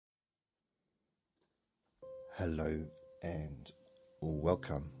Hello and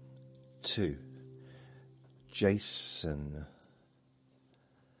welcome to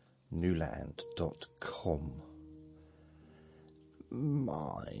jasonnewland.com.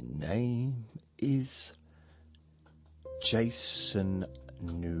 My name is Jason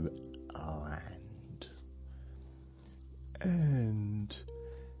Newland, and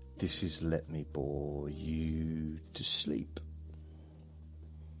this is Let Me Bore You to Sleep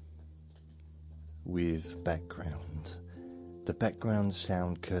with background. The background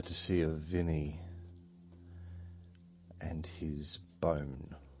sound courtesy of Vinny and his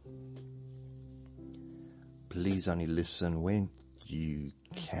bone. Please only listen when you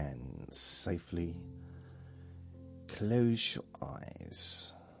can safely close your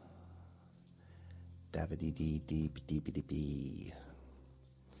eyes. Dabba-dee-dee-dee-dee-dee-dee.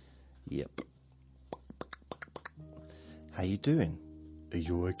 Yep. How you doing? Are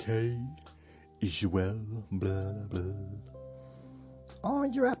you okay? Is you well? Blah, blah. Are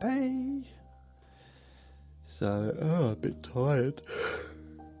you happy? So, a bit tired.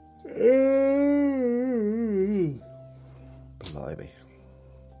 Blimey.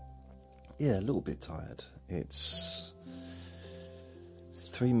 Yeah, a little bit tired. It's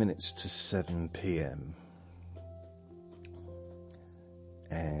 3 minutes to 7 p.m.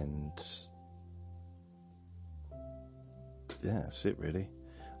 And yeah, that's it really.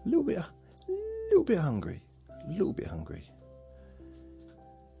 A little bit hungry.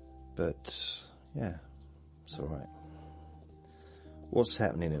 But yeah, it's alright. What's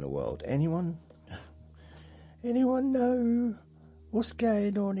happening in the world? Anyone know what's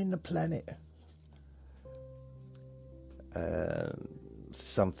going on in the planet?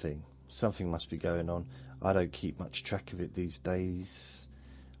 Something must be going on. I don't keep much track of it these days.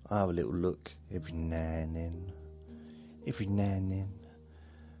 I have a little look every now and then.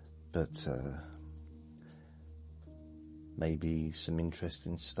 But maybe some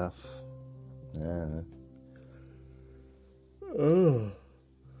interesting stuff.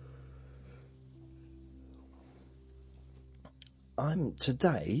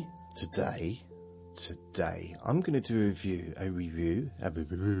 Today I'm going to do a review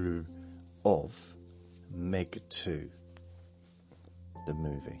of Meg 2, the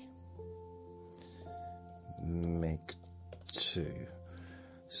movie. Meg 2.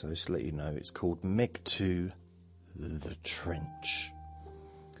 So just to let you know, it's called Meg 2, The Trench.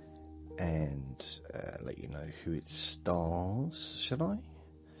 And let you know who it stars, shall I?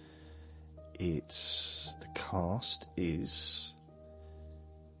 The cast is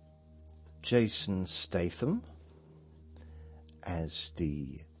Jason Statham as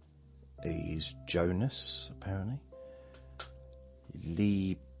he's Jonas, apparently.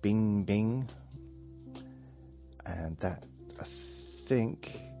 Li Bingbing, and that, I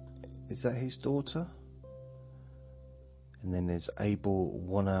think, is that his daughter? And then there's Abel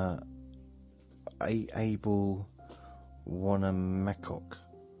Wanamacock,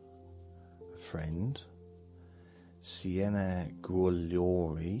 a friend. Sienna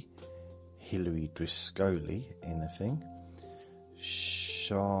Gugliori, Hilary Driscolli in the thing.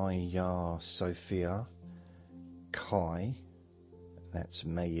 Shaya Sophia Kai, that's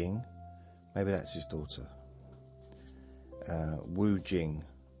Mei Ying, maybe that's his daughter. Wu Jing,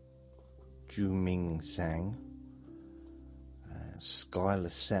 Juming Sang.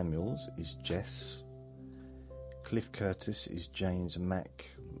 Skylar Samuels is Jess. Cliff Curtis is James Mac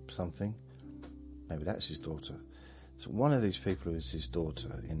something. Maybe that's his daughter. So one of these people is his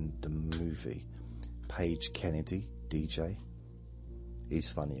daughter in the movie. Paige Kennedy, DJ. He's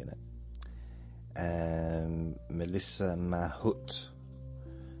funny in it. Melissa Mahut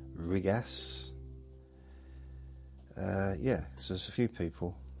Rigas. Yeah, so there's a few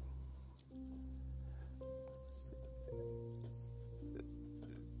people.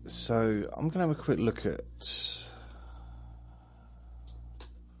 So I'm going to have a quick look at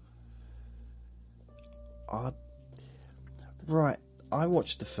I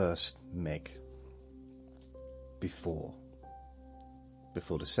watched the first Meg before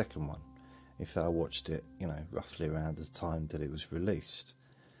the second one. In fact, I watched it, roughly around the time that it was released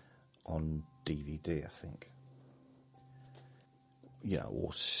on DVD, I think.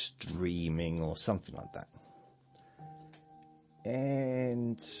 Or streaming or something like that.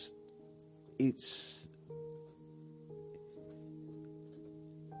 And it's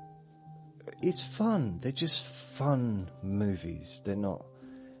fun. They're just fun movies. They're not,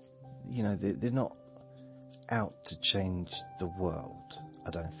 they're not out to change the world,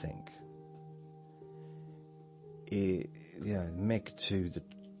 I don't think. Meg 2,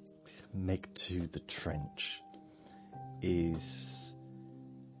 The Trench is,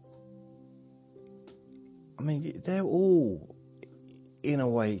 I mean, they're all, in a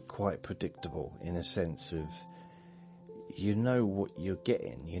way, quite predictable in a sense of, you know what you're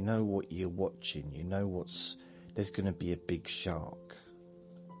getting, you know what you're watching, you know there's going to be a big shark,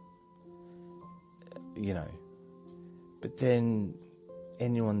 you know. But then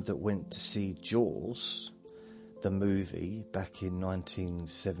anyone that went to see Jaws, the movie, back in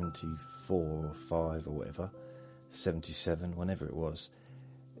 1974 or 5 or whatever, 77, whenever it was,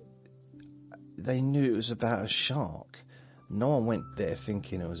 they knew it was about a shark. No one went there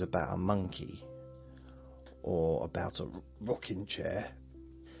thinking it was about a monkey or about a rocking chair.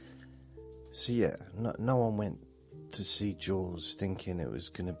 So yeah, no one went to see Jaws thinking it was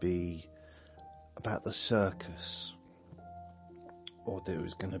going to be about the circus, or there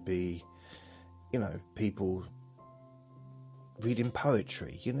was going to be, you know, people reading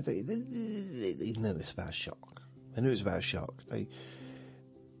poetry. You know, they knew it was about a shark. They knew it was about a shark.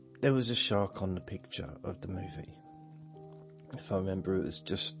 There was a shark on the picture of the movie. If I remember, it was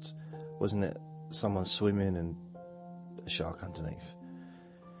just, wasn't it, someone swimming and a shark underneath.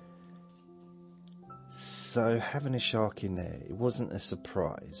 So having a shark in there, it wasn't a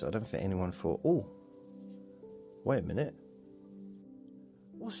surprise. I don't think anyone thought, oh, wait a minute,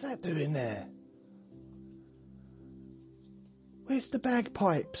 what's that doing there? Where's the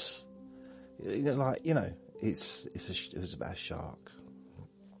bagpipes? You know, like, you know, it was about a shark,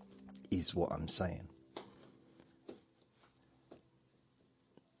 is what I'm saying.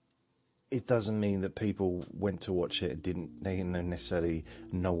 It doesn't mean that people went to watch it and they didn't necessarily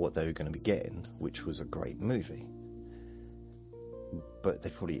know what they were going to be getting, which was a great movie. But they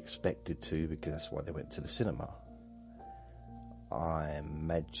probably expected to, because that's why they went to the cinema. I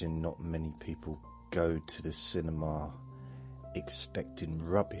imagine not many people go to the cinema expecting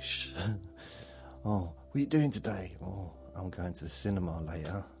rubbish. Oh, what are you doing today? Oh, I'm going to the cinema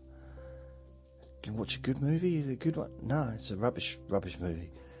later. Can you watch a good movie? Is it a good one? No, it's a rubbish movie.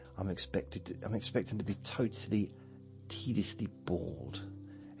 I'm expecting to be totally, tediously bored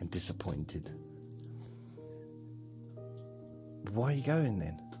and disappointed. Why are you going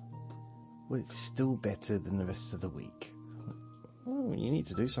then? Well, it's still better than the rest of the week. Oh, you need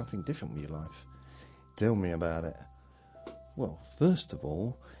to do something different with your life. Tell me about it. Well, first of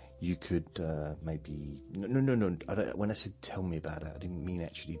all, you could maybe... No. When I said tell me about it, I didn't mean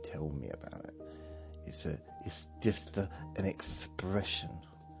actually tell me about it. It's just an expression.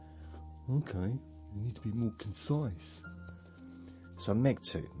 Okay, you need to be more concise. So Meg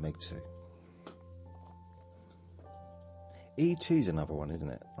 2. E.T.'s another one, isn't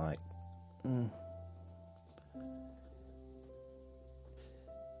it? Like, I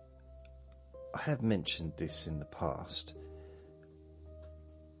have mentioned this in the past,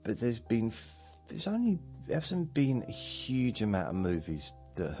 but there hasn't been a huge amount of movies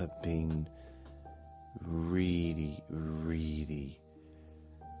that have been really,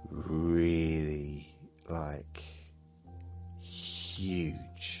 like,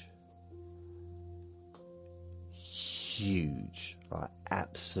 huge, like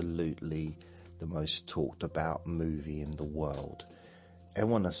absolutely the most talked about movie in the world. And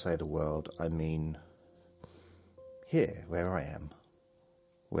when I say the world, I mean here, where I am,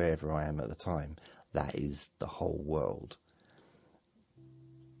 wherever I am at the time, that is the whole world.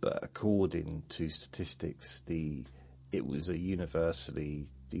 But according to statistics, it was a universally,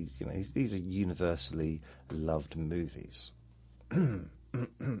 these are universally loved movies.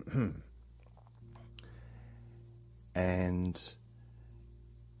 And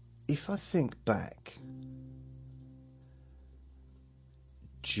if I think back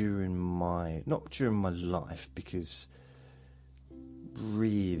not during my life, because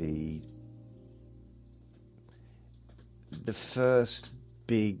really the first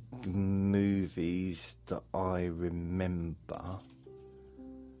big movies that I remember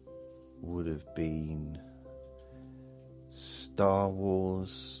would have been Star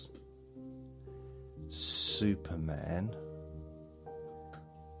Wars, Superman,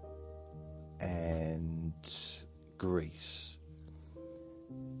 and Grease.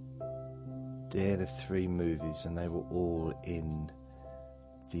 They're the three movies, and they were all in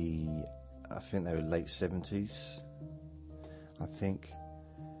I think they were late 70s, I think.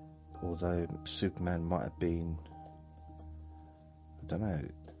 Although Superman might have been, I don't know,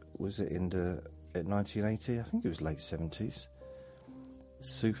 was it at 1980? I think it was late 70s.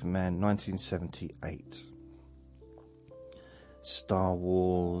 Superman, 1978. Star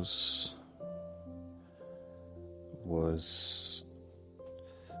Wars was,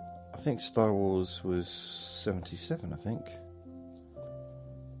 I think Star Wars was 77, I think.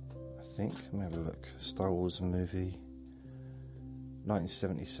 Let me have a look. Star Wars movie,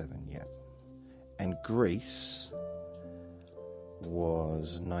 1977, yeah. And Grease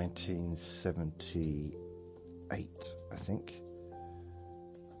was 1978, I think.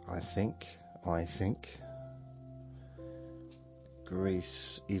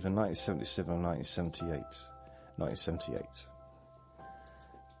 Grease, either 1977 or 1978. 1978.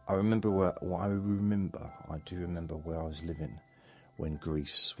 I do remember where I was living when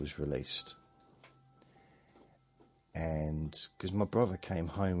Grease was released. And because my brother came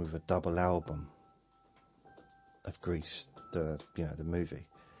home with a double album of Grease, the movie.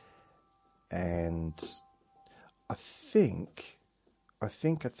 And I think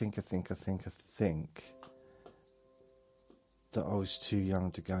that I was too young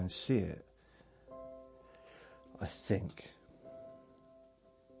to go and see it. I think.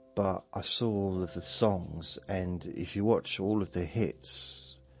 But I saw all of the songs, and if you watch all of the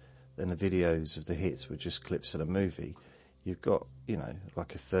hits, then the videos of the hits were just clips of the movie, you've got,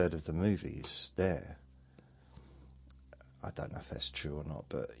 like a third of the movies there. I don't know if that's true or not,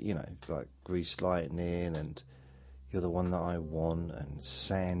 but, like Grease Lightning and You're the One That I Want and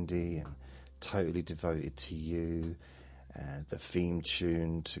Sandy and Totally Devoted to You and the theme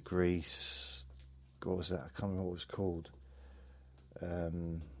tune to Grease. What was that? I can't remember what it was called.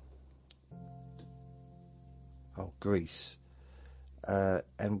 Grease.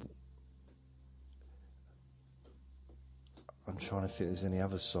 And I'm trying to think if there's any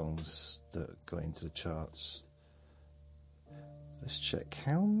other songs that got into the charts. Let's check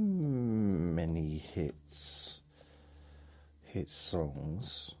how many hit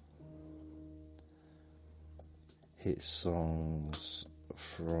songs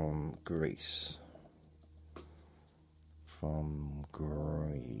from Grease.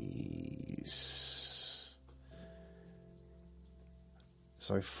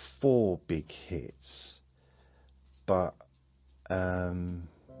 So 4 big hits, but how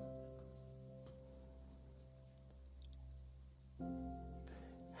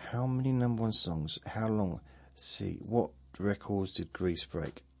many number one songs? How long? See, what records did Grease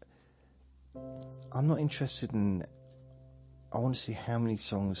break? I'm not interested in. I want to see how many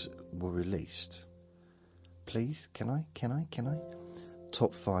songs were released. Please, can I?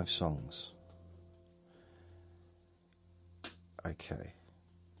 Top 5 songs. Okay.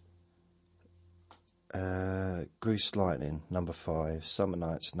 Grease Lightning, number 5. Summer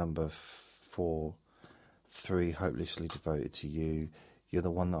Nights, number 4. 3, Hopelessly Devoted to You. You're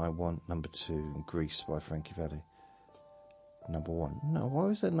the One That I Want, number 2. And Grease by Frankie Valli, number 1. No, why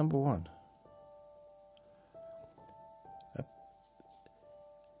was that number 1?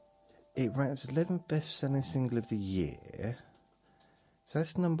 It ranks 11th best-selling single of the year. So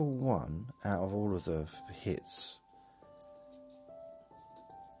that's number 1 out of all of the hits.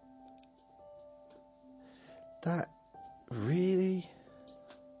 That really?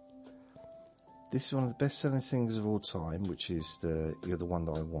 This is one of the best-selling singles of all time, which is You're the One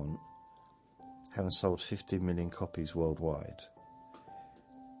That I Want, having sold 15 million copies worldwide.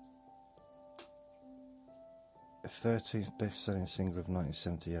 13th best-selling single of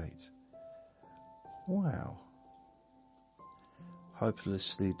 1978. Wow.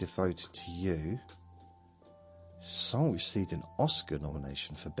 Hopelessly Devoted to You. Song received an Oscar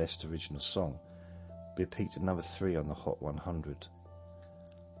nomination for Best Original Song. It peaked at number 3 on the Hot 100.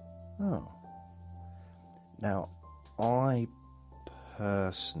 Oh. Now, I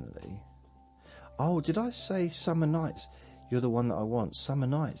personally... Oh, did I say Summer Nights? You're the One That I Want. Summer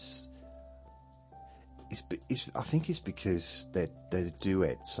Nights. I think it's because they're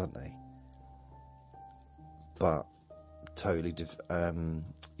duets, aren't they? But Totally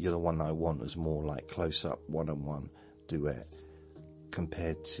You're the One That I Want was more like close-up, one-on-one duet,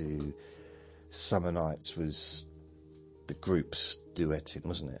 compared to Summer Nights was the groups duetting,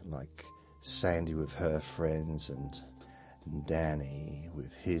 wasn't it? Like Sandy with her friends and Danny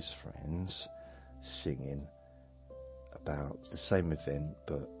with his friends singing about the same event,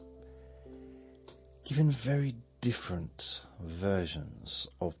 but given very different versions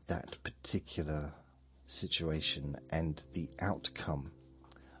of that particular situation, and the outcome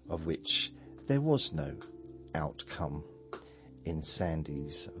of which there was no outcome in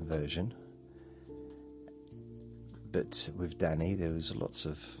Sandy's version. But with Danny, there was lots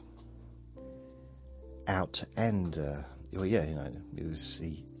of out and, it was,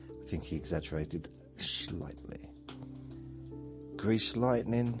 I think he exaggerated slightly. Grease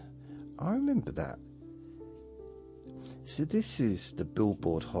Lightning, I remember that. So this is the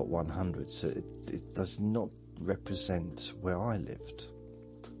Billboard Hot 100, so it does not represent where I lived,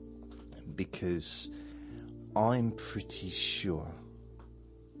 because I'm pretty sure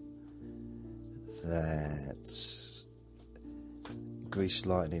that Grease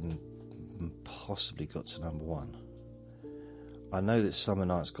Lightning possibly got to number one. I know that Summer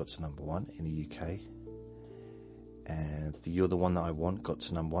Nights got to number one in the UK, and You're the One That I Want got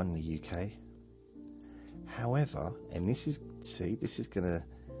to number one in the UK. However, and this is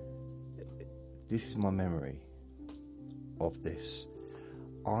my memory of this.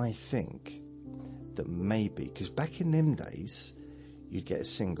 I think that maybe, because back in them days, you'd get a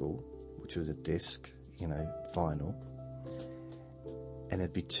single, which was a disc, vinyl, and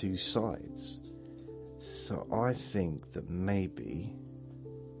there'd be two sides. So I think that maybe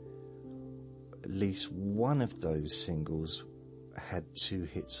at least one of those singles had two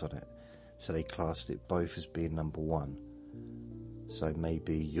hits on it. So they classed it both as being number one. So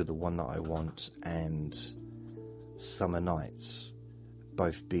maybe You're the One That I Want and Summer Nights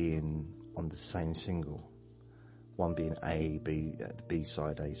both being on the same single. One being A, B, the B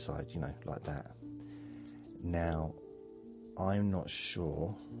side, A side, like that. Now, I'm not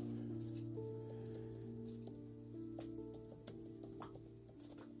sure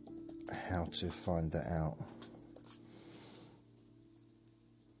how to find that out.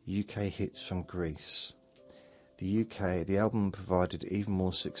 UK hits from Greece. The album provided even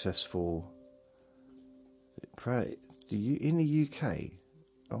more successful. In the UK,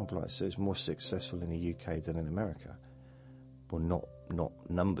 so it's more successful in the UK than in America. Well, not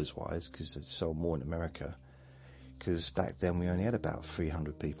numbers wise, because it sold more in America. Because back then we only had about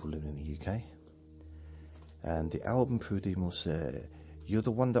 300 people living in the UK. And the album proved even more. You're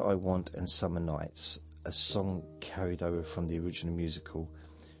the One That I Want and Summer Nights, a song carried over from the original musical,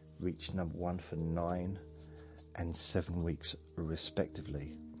 reached number one for 9 and 7 weeks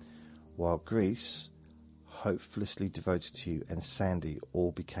respectively, while Greece, Hopelessly Devoted to You and Sandy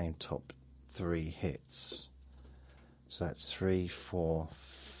all became top 3 hits. So that's 3, 4,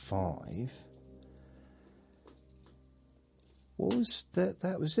 5. What was that?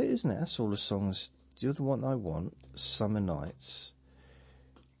 That was it, isn't it? That's all the songs. You're the One I Want, Summer Nights,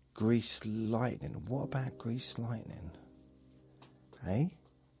 Grease Lightning. What about Grease Lightning? Hey?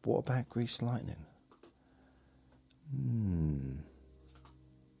 What about Grease Lightning?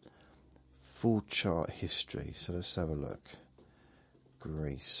 Full chart history. So let's have a look.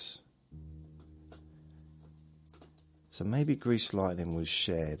 Grease. So maybe Grease Lightning was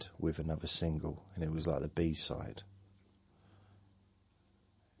shared with another single, and it was like the B-side.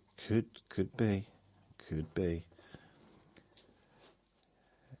 Could be.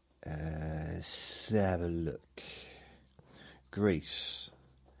 Let's have a look. Grease.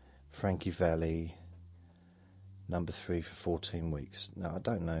 Frankie Valli, number 3 for 14 weeks. Now, I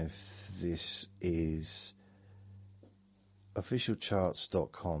don't know if this is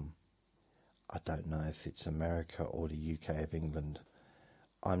officialcharts.com. I don't know if it's America or the UK of England.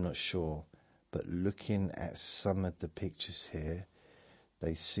 I'm not sure. But looking at some of the pictures here,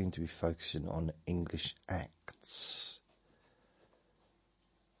 they seem to be focusing on English acts.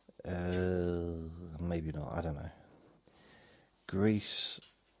 Maybe not, I don't know. Greece,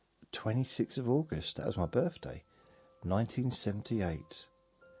 26th of August, that was my birthday, 1978.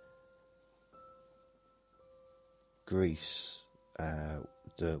 Greece,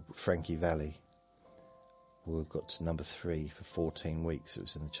 the Frankie Valli, we've got to number 3 for 14 weeks, it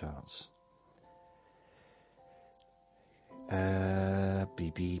was in the charts.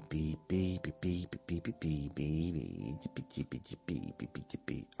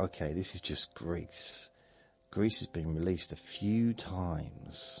 Okay, this is just Greece. Greece has been released a few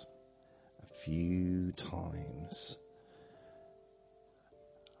times.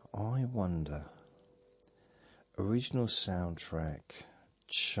 I wonder. Original soundtrack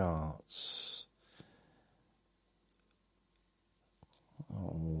charts.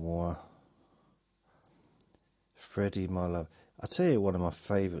 Oh, Freddie, My Love. I'll tell you, one of my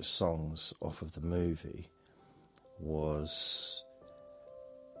favourite songs off of the movie was,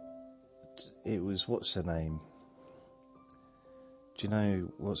 it was, what's her name? Do you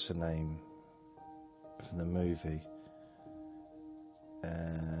know what's her name from the movie?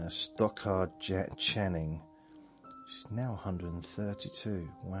 Stockard Channing. She's now 132.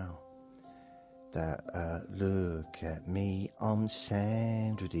 Wow. That, look at me, I'm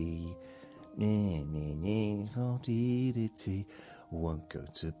Sandra Dee. Won't go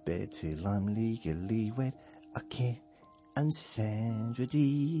to bed till I'm legally wed. I can't. I'm Sandra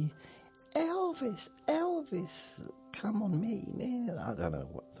Dee. Elvis, come on me, man. I don't know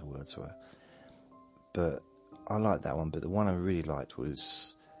what the words were, but I liked that one. But the one I really liked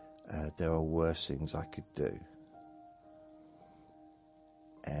was There Are Worse Things I Could Do.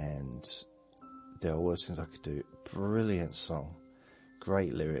 And There Are Worse Things I Could Do. Brilliant song.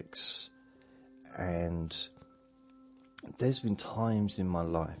 Great lyrics. And there's been times in my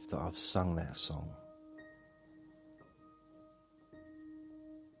life that I've sung that song.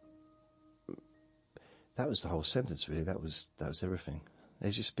 That was the whole sentence, really. That was everything.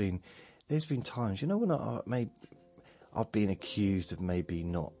 There's been times, when I've been accused of maybe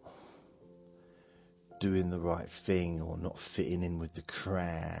not doing the right thing or not fitting in with the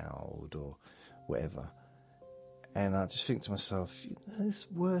crowd or whatever. And I just think to myself, there's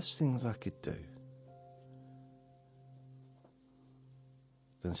worse things I could do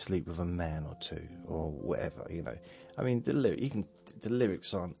than sleep with a man or two or whatever, I mean, the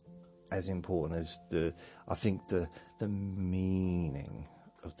lyrics aren't as important as I think the meaning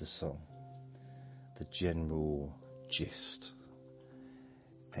of the song, the general gist.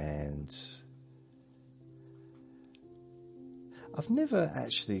 And I've never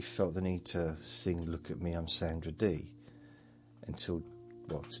actually felt the need to sing Look at Me, I'm Sandra D until,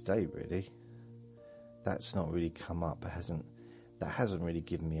 today really. That's not really come up. That hasn't really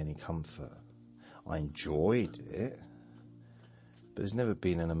given me any comfort. I enjoyed it, but there's never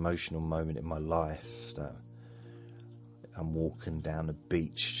been an emotional moment in my life that I'm walking down the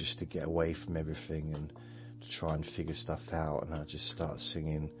beach just to get away from everything and to try and figure stuff out, and I just start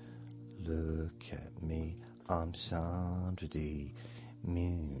singing, look at me, I'm Sandra D,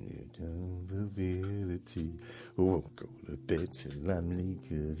 ability. Won't go to bed till I'm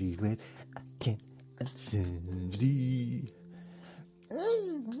legally wet. I can't Sandra.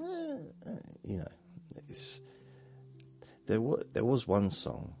 There was one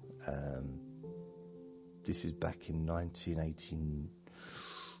song. This is back in 1988,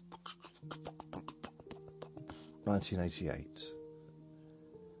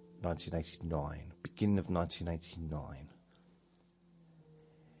 1989, beginning of 1989,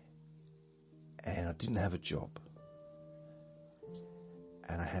 and I didn't have a job,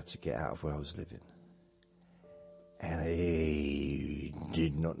 and I had to get out of where I was living, and I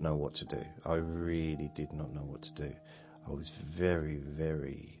did not know what to do. I really did not know what to do. I was very,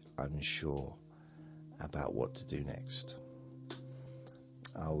 very unsure about what to do next.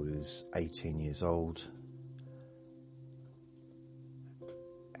 I was 18 years old,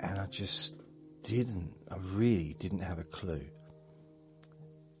 and I really didn't have a clue.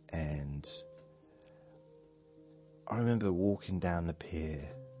 And I remember walking down the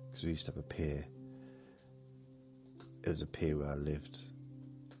pier, because we used to have a pier. It was a pier where I lived,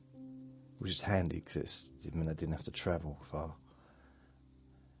 which is handy because it meant I didn't have to travel far.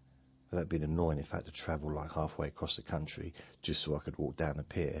 That'd been annoying if I had to travel like halfway across the country just so I could walk down a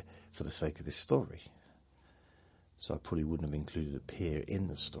pier for the sake of this story. So I probably wouldn't have included a pier in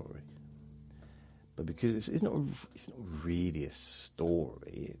the story. But because it's not really a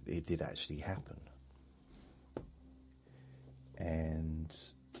story, it did actually happen. And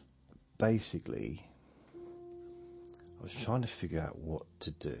basically, I was trying to figure out what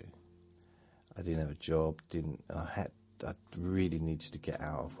to do. I didn't have a job, I really needed to get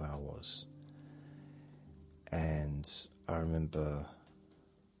out of where I was. And I remember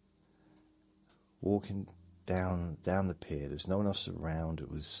walking down the pier. There was no one else around.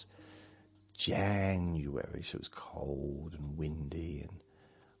 It was January, so it was cold and windy, and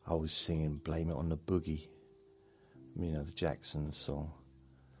I was singing Blame It on the Boogie. The Jacksons song.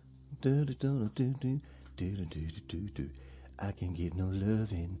 I can get no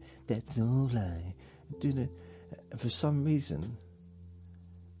loving, that's no lie. And for some reason,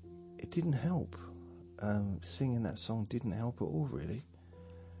 it didn't help. Singing that song didn't help at all, really.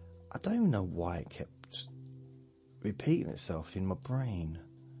 I don't even know why it kept repeating itself in my brain.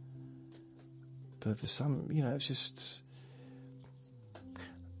 But for some, it's just...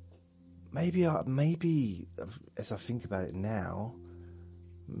 Maybe, as I think about it now,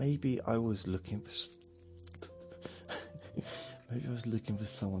 maybe I was looking for... Maybe I was looking for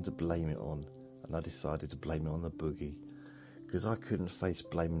someone to blame it on, and I decided to blame it on the boogie, because I couldn't face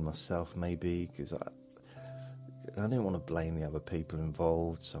blaming myself, maybe, because I didn't want to blame the other people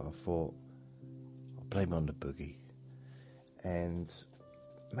involved, so I thought, I'll blame it on the boogie. And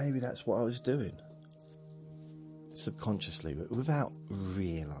maybe that's what I was doing, subconsciously, but without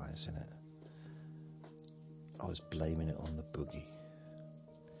realising it. I was blaming it on the boogie.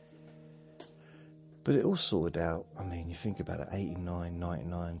 But it all sorted out. I mean, you think about it, 89,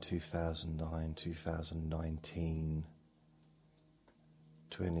 99, 2009, 2019,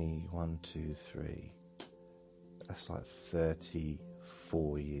 21, 2, 3. That's like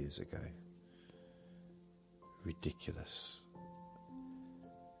 34 years ago. Ridiculous.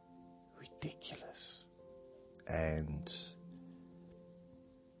 And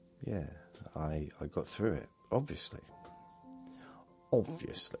yeah, I got through it, obviously.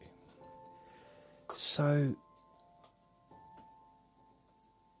 So,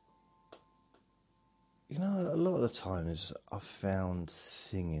 You know, a lot of the times I've found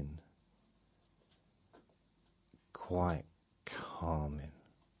singing quite calming.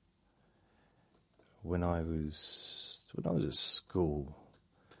 When I was at school,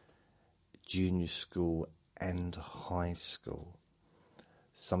 junior school and high school,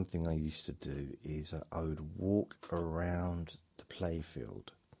 something I used to do is I would walk around the playfield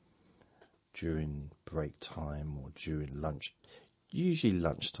during break time or during lunch, usually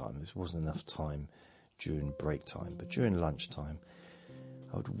lunchtime. There wasn't enough time during break time, but during lunchtime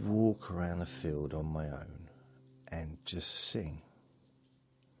I would walk around the field on my own and just sing.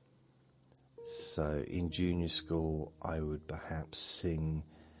 So in junior school I would perhaps sing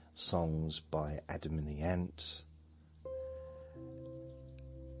songs by Adam and the Ants.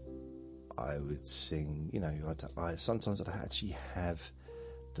 I would sing, you know, sometimes I'd actually have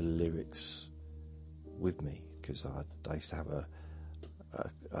the lyrics with me, because I used to have a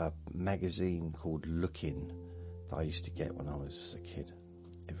magazine called Lookin' that I used to get when I was a kid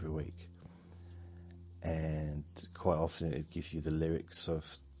every week, and quite often it'd give you the lyrics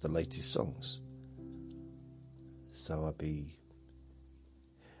of the latest songs. So I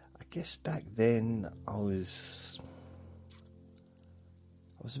guess back then I was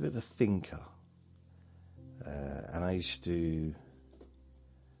a bit of a thinker, and I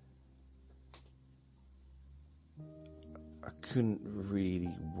couldn't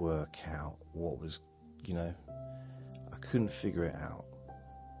really work out what was, you know, I couldn't figure it out.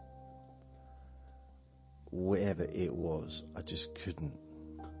 Whatever it was, I just couldn't.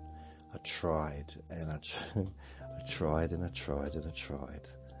 I tried, and I tried, and I tried, and I tried,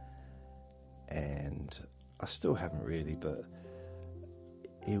 and I still haven't really, but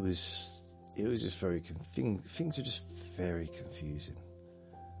it was just very, things were just very confusing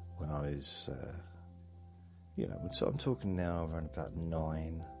when I was, you know, so I'm talking now around about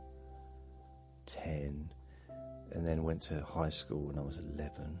 9, 10, and then went to high school when I was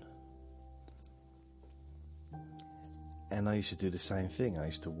 11. And I used to do the same thing. I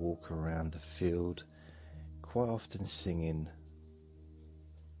used to walk around the field, quite often singing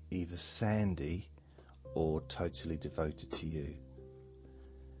either Sandy or Totally Devoted to You.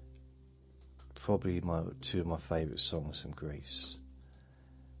 Probably two of my favourite songs from Grease.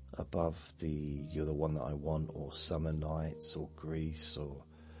 Above the You're the One That I Want, or Summer Nights, or Grease, or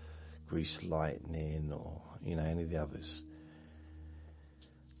Grease Lightning, or, you know, any of the others.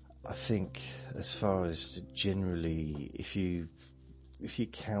 I think as far as generally, if you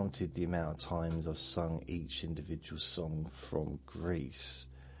counted the amount of times I've sung each individual song from Grease,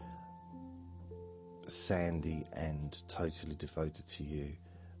 Sandy and Totally Devoted to You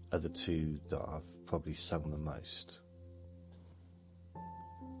are the two that I've probably sung the most.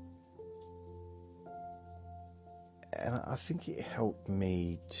 And I think it helped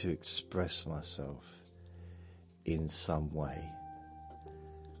me to express myself in some way.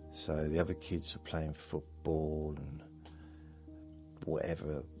 So the other kids were playing football and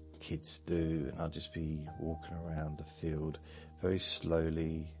whatever kids do, and I'll just be walking around the field very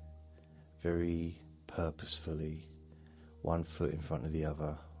slowly, very purposefully, one foot in front of the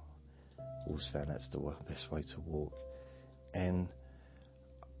other. Always found that's the best way to walk. And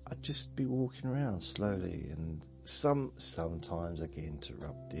I'd just be walking around slowly, and sometimes I get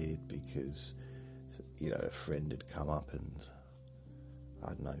interrupted because, you know, a friend had come up and, I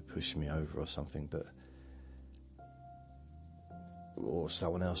don't know, push me over or something, or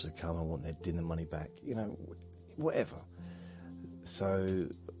someone else had come and want their dinner money back, you know, whatever. So,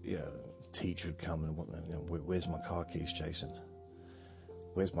 you know, teacher would come and want them, you know, where's my car keys, Jason?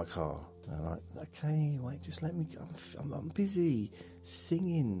 Where's my car? And I'm like, okay, wait, just let me, I'm busy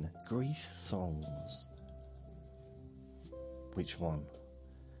singing Grease songs. Which one?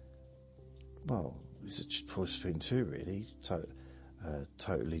 Well, it's a choice between two, really.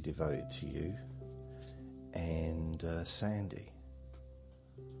 Totally Devoted to You and Sandy.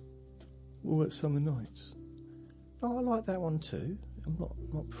 What about Summer Nights? Oh, I like that one too. I'm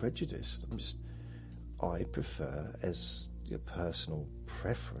not prejudiced. I prefer, as your personal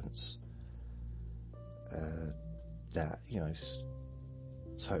preference, that, you know,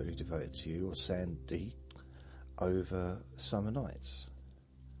 Totally Devoted to You or Sandy over Summer Nights.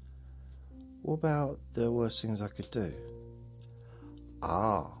 What about The Worst Things I Could Do?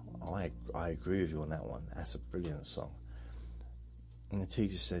 I agree with you on that one. That's a brilliant song. And the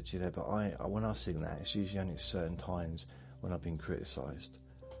teacher said, you know, but when I sing that, it's usually only at certain times when I've been criticised.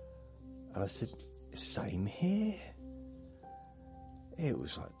 And I said, same here. It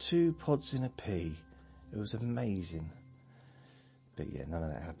was like 2 pods in a pea. It was amazing. But yeah, none of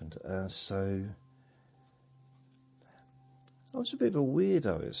that happened. So I was a bit of a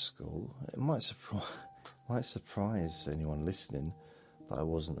weirdo at school. It might surprise. might surprise anyone listening that I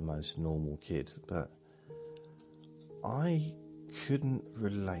wasn't the most normal kid, but I couldn't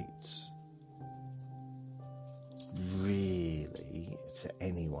relate really to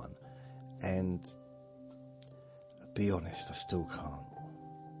anyone, and be honest, I still can't.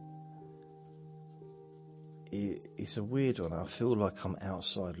 It's a weird one. I feel like I'm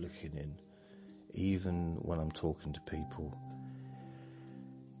outside looking in, even when I'm talking to people.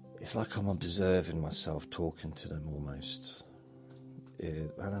 It's like I'm observing myself talking to them almost.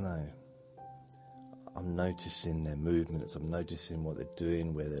 I don't know. I'm noticing their movements, I'm noticing what they're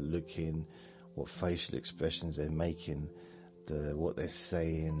doing, where they're looking, what facial expressions they're making, what they're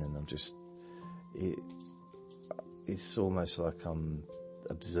saying, and I'm just... It's almost like I'm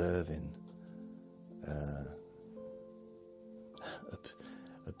observing...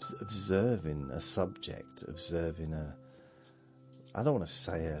 observing a subject, observing I don't want to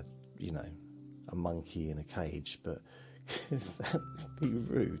say a monkey in a cage, but because that would be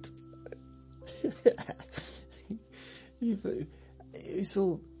rude. It's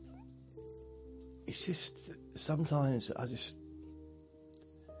just, sometimes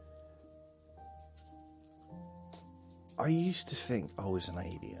I used to think I was an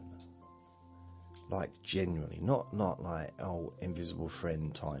alien. Like, genuinely, not like, oh, invisible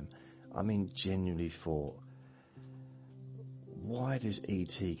friend time. I mean, genuinely thought, why does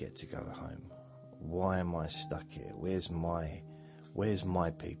E.T. get to go home? Why am I stuck here? Where's my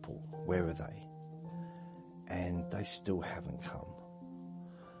people? Where are they? And they still haven't come.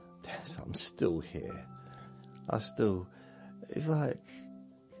 I'm still here. It's like,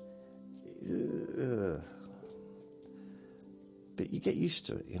 but you get used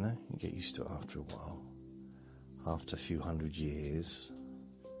to it, you get used to it after a while, after a few hundred years.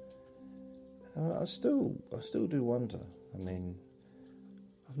 And I still do wonder. I mean,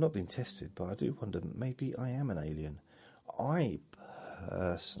 I've not been tested, but I do wonder, maybe I am an alien. I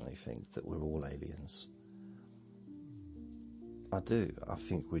personally think that we're all aliens. I do. I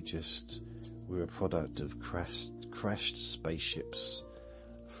think we're a product of crashed spaceships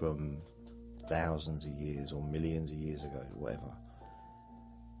from thousands of years or millions of years ago, whatever.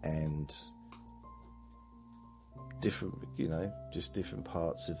 And different, just different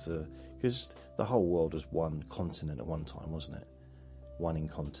parts of because the whole world was one continent at one time, wasn't it? One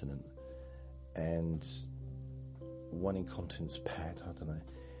incontinent. And one incontinent's pad, I don't know.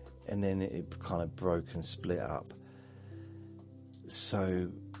 And then it kind of broke and split up.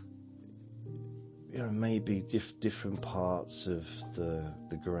 So, maybe different parts of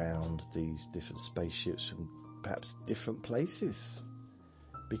the ground, these different spaceships from perhaps different places.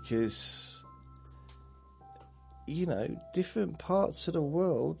 Because, different parts of the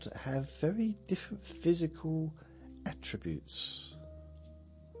world have very different physical attributes.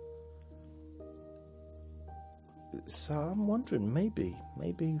 So I'm wondering, maybe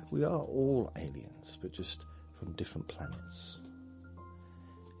we are all aliens, but just from different planets.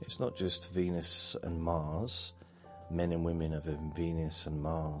 It's not just Venus and Mars, men and women of Venus and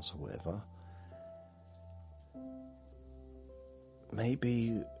Mars or whatever.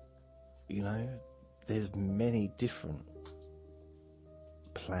 Maybe, there's many different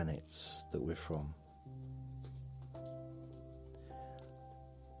planets that we're from.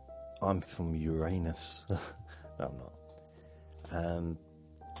 I'm from Uranus. No, I'm not.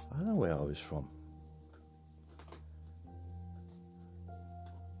 I don't know where I was from.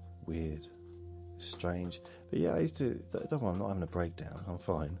 Weird. Strange. But yeah, don't worry, I'm not having a breakdown. I'm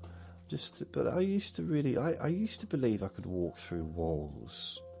fine. But I used to believe I could walk through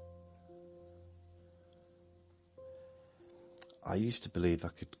walls. I used to believe I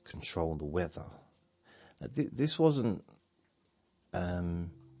could control the weather. This wasn't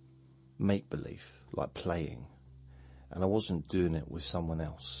make-believe, like playing. And I wasn't doing it with someone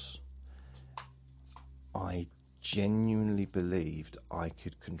else. I genuinely believed I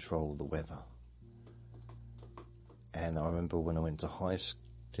could control the weather. And I remember when I went to high school,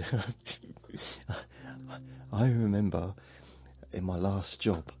 I remember in my last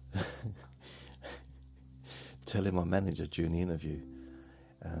job telling my manager during the interview,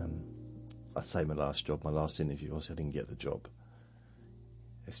 I say my last job, my last interview, I didn't get the job.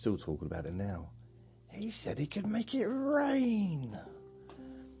 They're still talking about it now. He said he could make it rain.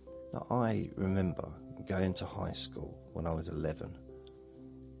 Now, I remember going to high school when I was 11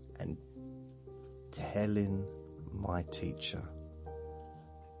 and telling my teacher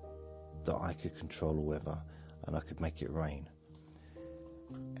that I could control the weather and I could make it rain.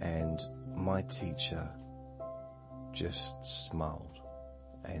 And my teacher just smiled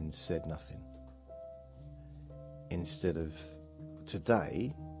and said nothing. Instead of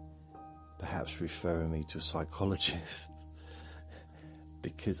today, perhaps referring me to a psychologist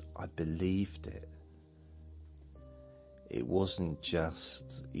because I believed it. It wasn't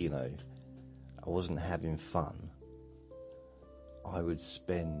just, I wasn't having fun. I would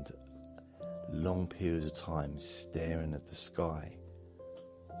spend long periods of time staring at the sky,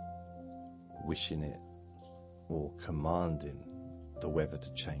 wishing it, or commanding the weather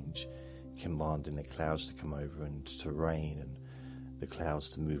to change, commanding the clouds to come over and to rain and the clouds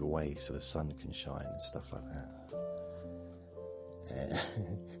to move away so the sun can shine and stuff like that.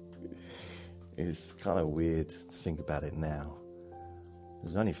 It's kind of weird to think about it now. It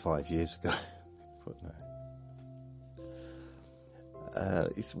was only 5 years ago.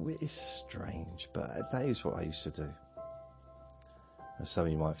 It's strange, but that is what I used to do. And some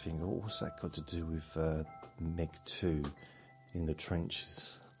of you might think, oh, what's that got to do with Meg 2 in the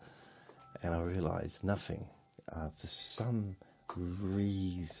trenches? And I realised nothing. For some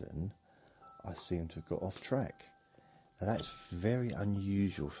reason, I seem to have got off track. Now that's very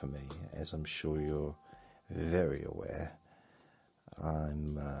unusual for me, as I'm sure you're very aware.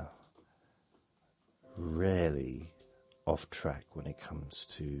 I'm rarely off track when it comes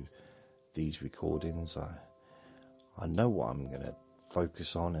to these recordings. I know what I'm going to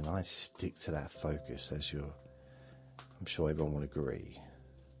focus on, and I stick to that focus, as I'm sure everyone will agree.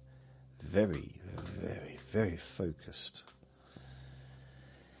 Very, very, very focused.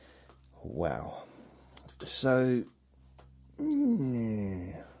 Wow. So,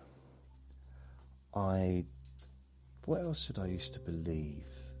 what else did I used to believe?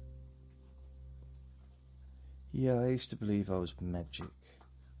 Yeah, I used to believe I was magic,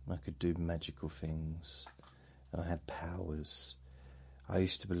 and I could do magical things, and I had powers. I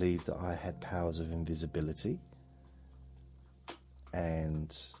used to believe that I had powers of invisibility,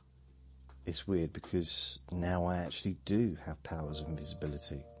 and it's weird because now I actually do have powers of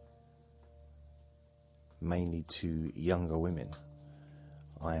invisibility, mainly to younger women.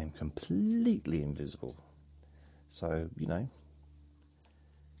 I am completely invisible. So,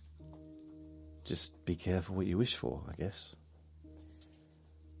 just be careful what you wish for, I guess.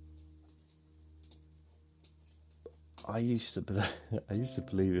 I used to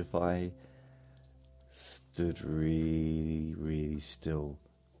believe if I stood really, really still,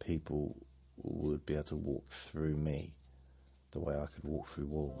 people would be able to walk through me the way I could walk through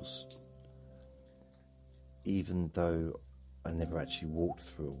walls. Even though I never actually walked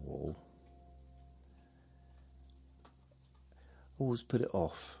through a wall, I always put it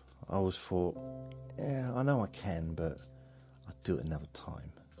off. I always thought, yeah, I know I can, but I'll do it another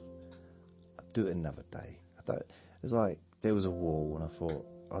time. I'll do it another day. It's like there was a wall and I thought,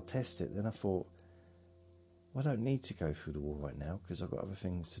 I'll test it. Then I thought, well, I don't need to go through the wall right now because I've got other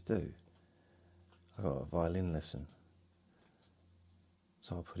things to do. I've got a violin lesson.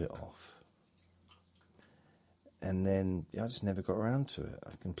 So I'll put it off. And then I just never got around to it.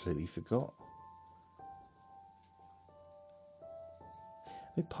 I completely forgot.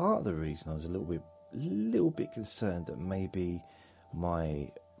 I mean, part of the reason I was a little bit concerned that maybe my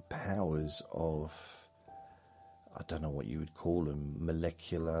powers of, I don't know what you would call them,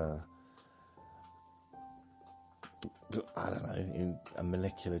 molecular, I don't know, in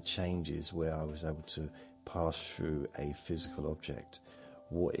molecular changes where I was able to pass through a physical object.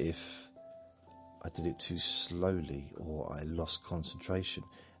 What if I did it too slowly, or I lost concentration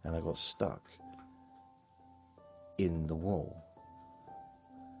and I got stuck in the wall?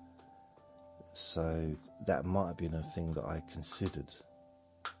 So that might have been a thing that I considered.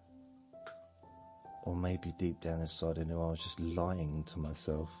 Or maybe deep down inside I knew I was just lying to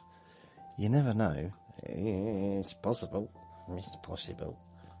myself. You never know. It's possible. It's possible.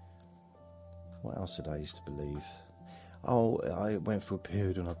 What else did I used to believe? Oh, I went through a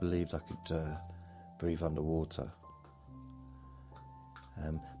period when I believed I could breathe underwater.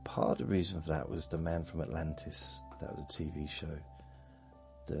 Part of the reason for that was The Man from Atlantis. That was a TV show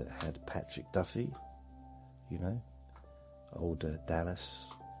that had Patrick Duffy, old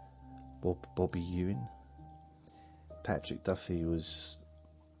Dallas, Bobby Ewing. Patrick Duffy was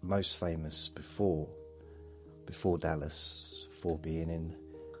most famous before Dallas for being in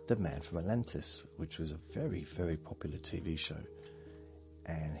The Man from Atlantis, which was a very, very popular TV show.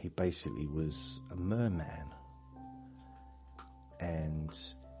 And he basically was a merman. And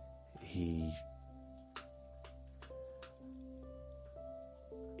he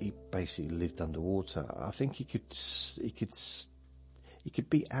basically lived underwater. I think he could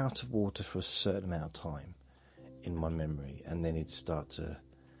be out of water for a certain amount of time, in my memory, and then he'd start to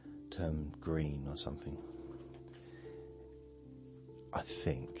turn green or something. I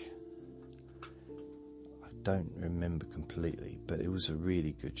think. I don't remember completely, but it was a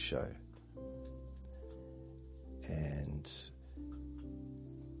really good show. and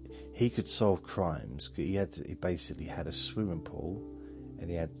he could solve crimes. He basically had a swimming pool, and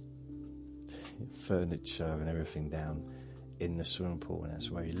he had furniture and everything down in the swimming pool, and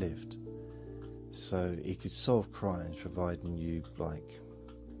that's where he lived. So he could solve crimes providing you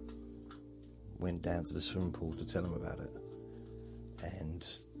went down to the swimming pool to tell him about it, and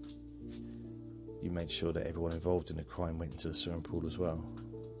you made sure that everyone involved in the crime went into the swimming pool as well.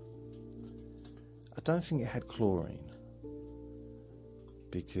 I don't think it had chlorine,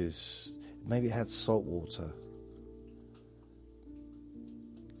 because maybe it had salt water,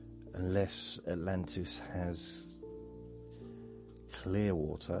 unless Atlantis has clear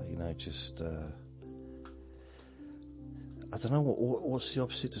water, just I don't know what's the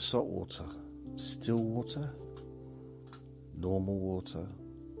opposite to salt water. Still water, normal water,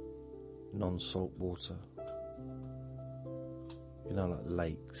 non-salt water, like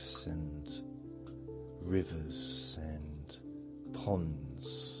lakes and rivers and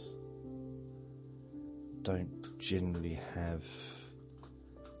ponds don't generally have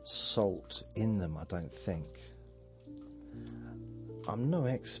salt in them, I don't think. I'm no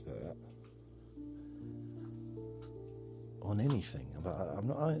expert on anything, but I'm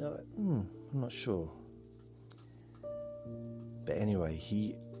not sure. But anyway,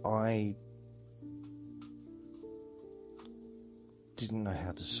 I didn't know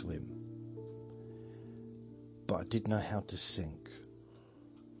how to swim, but I did know how to sink,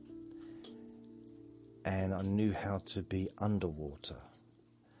 and I knew how to be underwater.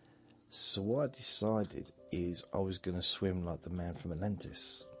 So what I decided is I was going to swim like the man from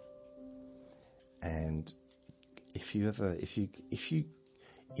Atlantis. And if you go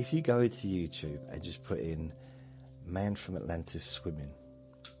into YouTube and just put in man from Atlantis swimming,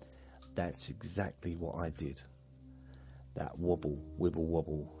 that's exactly what I did. That wibble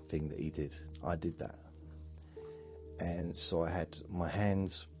wobble thing that he did, I did that. And so I had my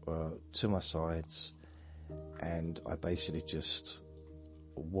hands to my sides, and I basically just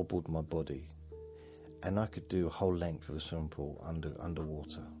wobbled my body, and I could do a whole length of a swimming pool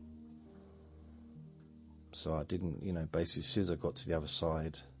underwater. So I didn't, basically as soon as I got to the other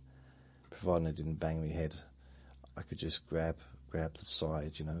side, providing I didn't bang my head, I could just grab the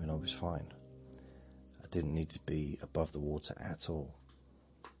side, and I was fine. I didn't need to be above the water at all.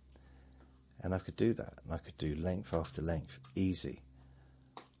 And I could do that, and I could do length after length, easy.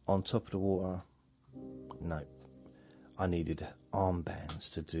 On top of the water, no. I needed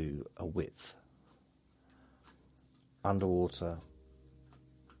armbands to do a width. Underwater,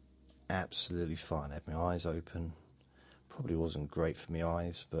 absolutely fine. I had my eyes open. Probably wasn't great for my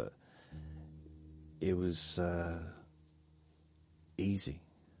eyes, but it was easy.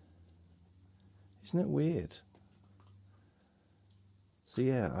 Isn't it weird? So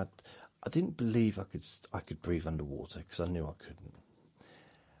yeah, I didn't believe I could breathe underwater, because I knew I couldn't.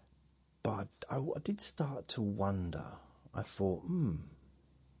 But I did start to wonder. I thought,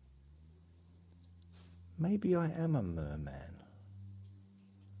 maybe I am a merman.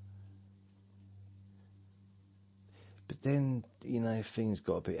 But then, things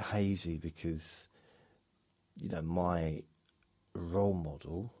got a bit hazy, because, my role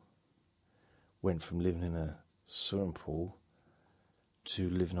model went from living in a swimming pool to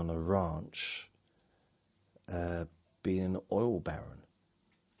living on a ranch, being an oil baron,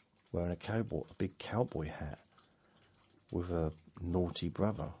 wearing a big cowboy hat, with a naughty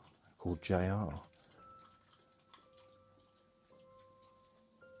brother called JR.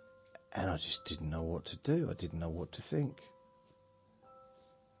 And I just didn't know what to do. I didn't know what to think.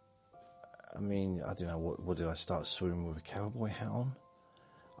 I mean, I don't know, what did I start swimming with a cowboy hat on?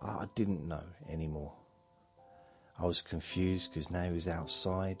 I didn't know anymore. I was confused, because now he was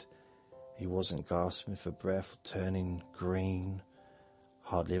outside. He wasn't gasping for breath, turning green.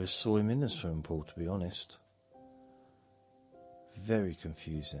 Hardly ever saw him in the swimming pool, to be honest. Very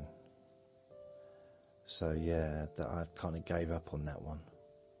confusing. So yeah, that I kind of gave up on that one.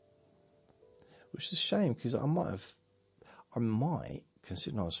 Which is a shame, because I might,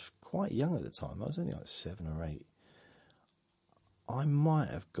 considering I was quite young at the time, I was only like 7 or 8, I might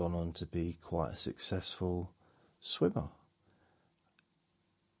have gone on to be quite a successful swimmer.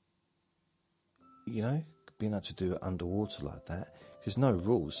 Being able to do it underwater like that. There's no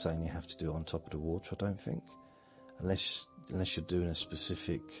rules saying you have to do it on top of the water, I don't think. Unless you're doing a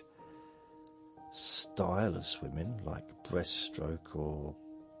specific style of swimming, like breaststroke or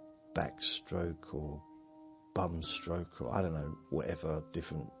backstroke or bum stroke, or I don't know, whatever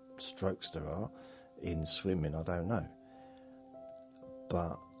different strokes there are in swimming, I don't know.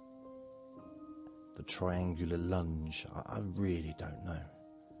 But the triangular lunge, I really don't know.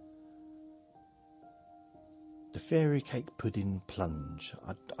 fairy cake pudding plunge.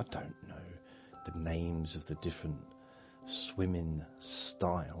 I don't know the names of the different swimming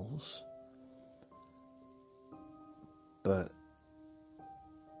styles, but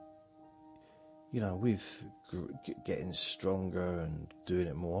with getting stronger and doing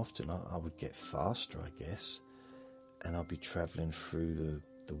it more often, I would get faster, I guess, and I'd be travelling through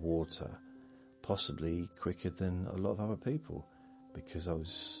the water possibly quicker than a lot of other people, because I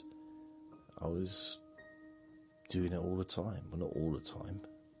was doing it all the time. Well, not all the time.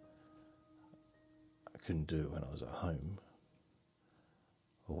 I couldn't do it when I was at home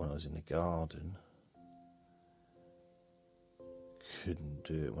or when I was in the garden. Couldn't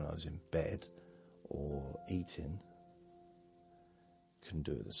do it when I was in bed or eating. Couldn't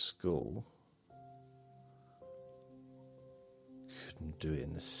do it at school. Couldn't do it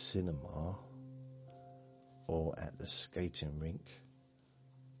in the cinema or at the skating rink.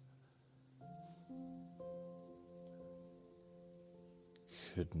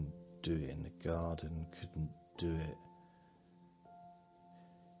 Couldn't do it in the garden. Couldn't do it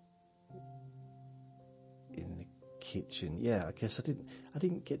in the kitchen. Yeah, I guess I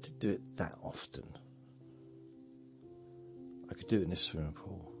didn't get to do it that often. I could do it in the swimming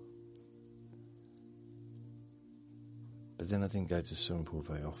pool, but then I didn't go to the swimming pool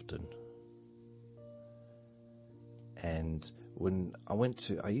very often. And when I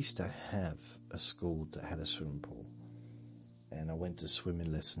used to have a school that had a swimming pool, and I went to swimming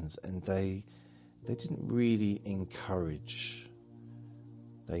lessons, and they didn't really encourage.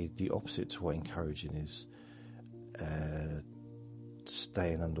 The opposite to what encouraging is,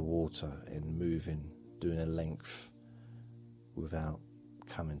 staying underwater and moving, doing a length without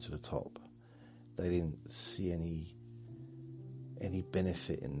coming to the top. They didn't see any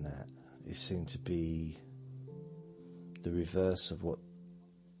benefit in that. It seemed to be the reverse of what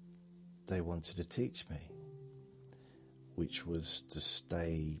they wanted to teach me, which was to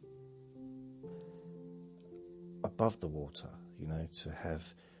stay above the water,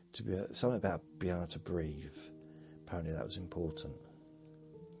 to be something about being able to breathe. Apparently that was important.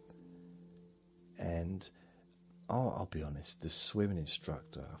 And I'll be honest, the swimming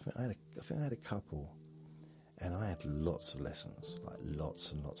instructor, I think I had a couple, and I had lots of lessons, like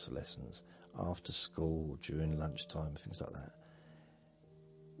lots and lots of lessons after school, during lunchtime, things like that.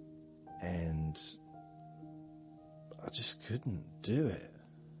 And I just couldn't do it.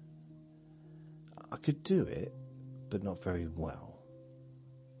 I could do it, but not very well.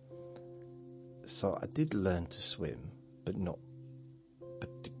 So I did learn to swim, but not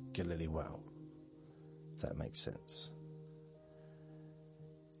particularly well, if that makes sense.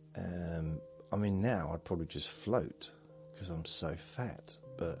 Now I'd probably just float because I'm so fat,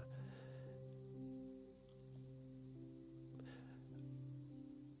 but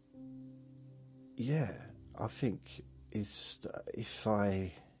yeah, I think if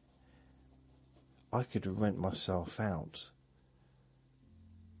I could rent myself out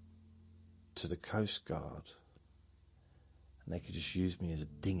to the Coast Guard and they could just use me as a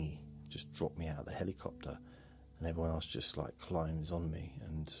dinghy, just drop me out of the helicopter, and everyone else just climbs on me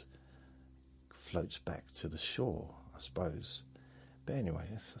and floats back to the shore, I suppose. But anyway,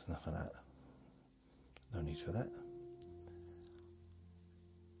 that's enough of that. No need for that.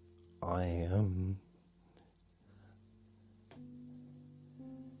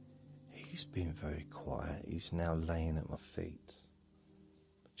 He's been very quiet. He's now laying at my feet,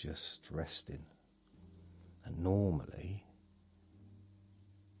 just resting. And normally,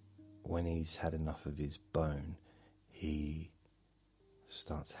 when he's had enough of his bone, he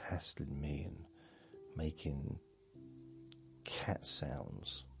starts hassling me and making cat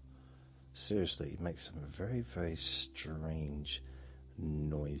sounds. Seriously, he makes some very, very strange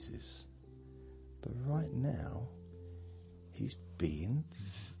noises. But right now, he's being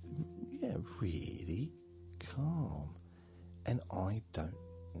really calm, and I don't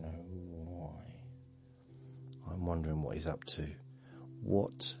know why. I'm wondering what he's up to.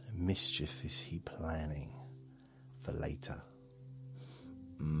 What mischief is he planning for later?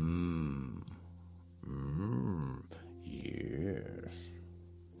 Yes.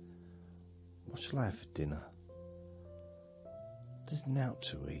 What shall I have for dinner? There's nout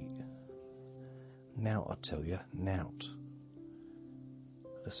to eat. Nout, I tell you, nout.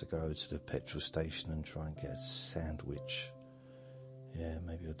 Let's go to the petrol station and try and get a sandwich. Yeah,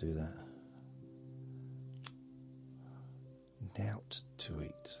 maybe I'll do that. Nout to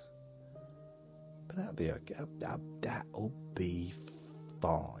eat. But that'll be okay. That'll be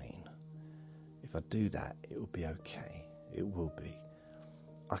fine. If I do that, it'll be okay. It will be.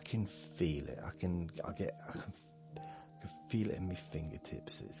 I can feel it. I can feel it in my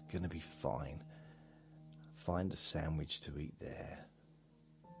fingertips. It's gonna be fine. find a sandwich to eat there.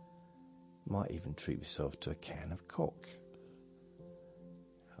 Might even treat myself to a can of Coke.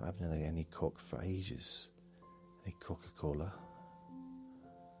 I haven't had any Coke for ages. Any Coca-Cola.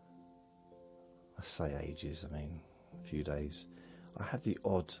 I say ages, I mean a few days. I have the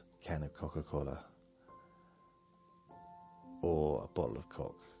odd can of Coca-Cola or a bottle of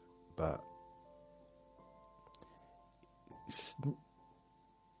Coke, but it's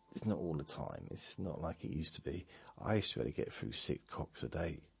not all the time. It's not like it used to be. I used to be able to get through 6 Cocks a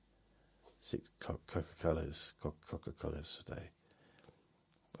day. 6 Coca-Colas a day.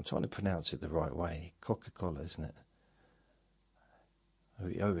 I'm trying to pronounce it the right way. Coca-Cola, isn't it?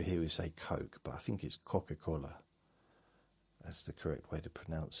 Over here we say Coke, but I think it's Coca-Cola. That's the correct way to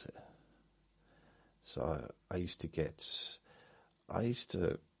pronounce it. So I used to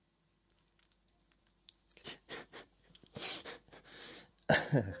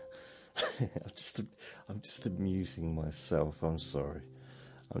I'm just amusing myself, I'm sorry.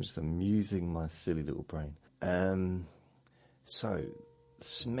 I'm just amusing my silly little brain. So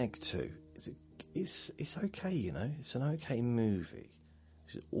Smeg 2, it's okay, you know, it's an okay movie.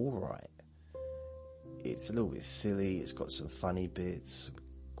 It's alright. It's a little bit silly, it's got some funny bits, some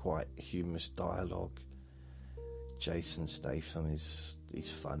quite humorous dialogue. Jason Statham he's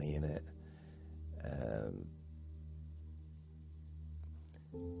funny in it.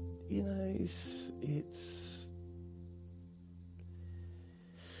 You know,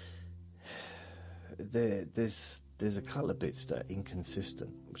 there's a couple of bits that are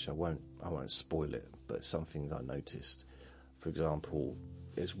inconsistent, which I won't spoil it, but some things I noticed. For example,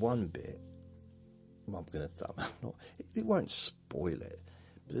 there's one bit. It won't spoil it,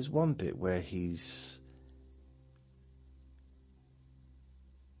 but there's one bit where he's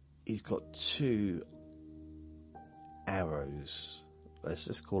got 2 arrows.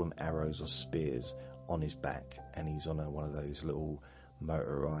 Let's call them arrows or spears on his back, and he's on one of those little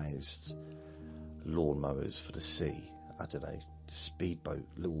motorized lawnmowers for the sea. I don't know, speedboat,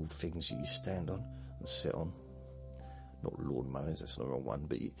 little things you stand on and sit on. Not lawnmowers, that's not the wrong one,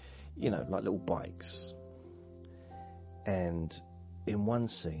 but you know, like little bikes. And in one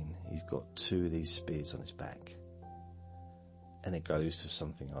scene, he's got 2 of these spears on his back. And it goes to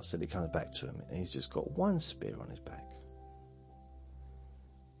something else, and it comes back to him, and he's just got 1 spear on his back.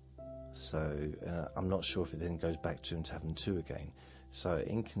 So, I'm not sure if it then goes back to him to having 2 again. So,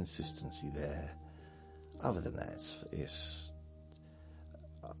 inconsistency there. Other than that,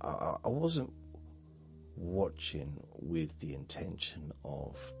 I wasn't watching with the intention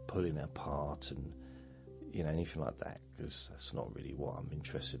of pulling it apart and, you know, anything like that, because that's not really what I'm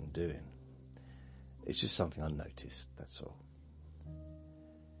interested in doing. It's just something I noticed, that's all.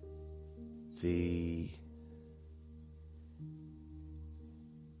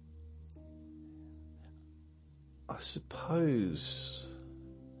 I suppose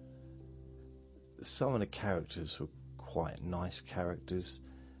some of the characters were quite nice characters,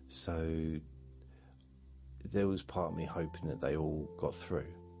 so there was part of me hoping that they all got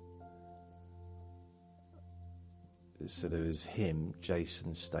through. So there was him,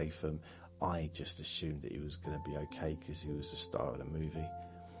 Jason Statham. I just assumed that he was going to be okay because he was the star of the movie.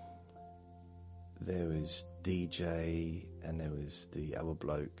 There was DJ, and there was the other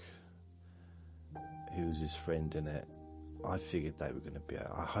bloke who was his friend in it. I figured they were going to be.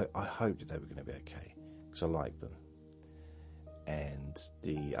 I hoped that they were going to be okay because I liked them. And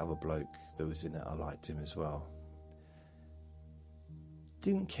the other bloke that was in it, I liked him as well.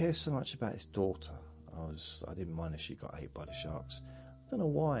 Didn't care so much about his daughter. I didn't mind if she got ate by the sharks. I don't know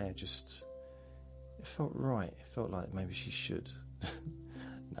why. It felt right. It felt like maybe she should.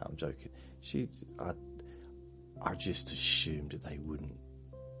 No, I'm joking. I just assumed that they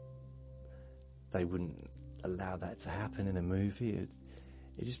wouldn't allow that to happen in a movie. It'd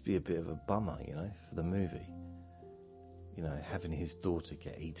just be a bit of a bummer, you know, for the movie. You know, having his daughter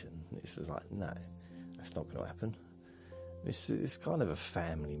get eaten. It's just like, no, that's not going to happen. It's kind of a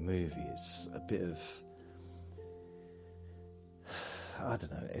family movie. It's a bit of, I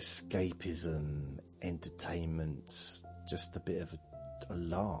don't know, escapism, entertainment, just a bit of a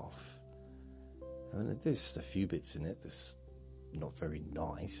laugh. I mean, there's a few bits in it that's not very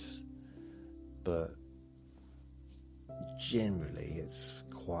nice, but generally it's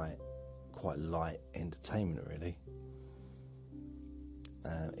quite light entertainment, really.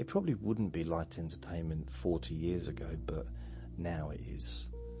 It probably wouldn't be light entertainment 40 years ago, but now it is.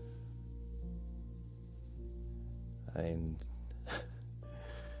 I mean,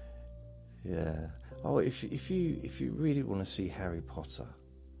 yeah. Oh, if you really want to see Harry Potter,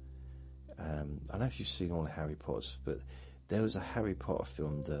 I don't know if you've seen all the Harry Potters, but there was a Harry Potter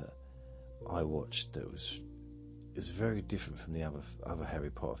film that I watched that was very different from the other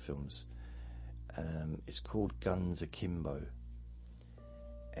Harry Potter films. It's called Guns Akimbo,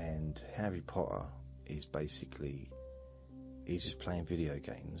 and Harry Potter is basically, he's just playing video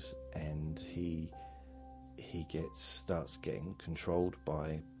games, and he starts getting controlled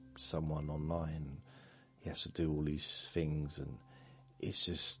by someone online. He has to do all these things, and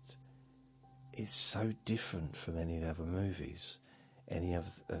it's so different from any of the other movies, any of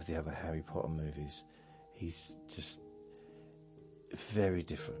the other Harry Potter movies. He's just very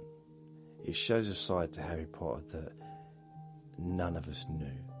different. It shows a side to Harry Potter that none of us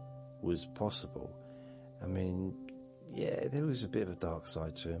knew was possible. I mean, yeah, there was a bit of a dark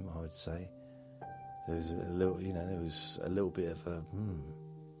side to him, I would say. There was a little, there was a little bit of a,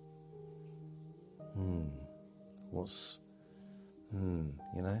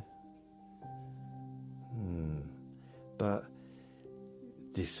 But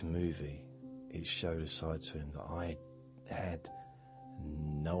this movie, it showed a side to him that I had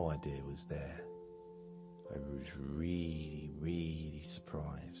no idea was there. I was really, really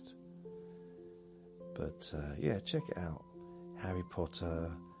surprised. But yeah, check it out. Harry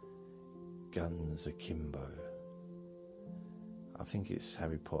Potter, Guns Akimbo. I think it's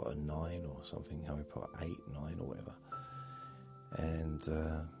Harry Potter 9 or something, Harry Potter 8, 9 or whatever. And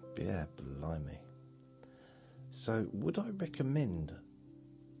yeah, blimey. So would I recommend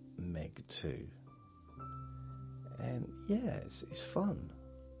Meg 2? And yeah, it's fun.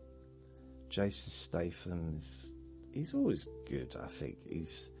 Jason Statham he's always good, I think.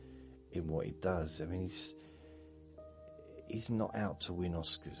 He's in what he does. I mean, he's not out to win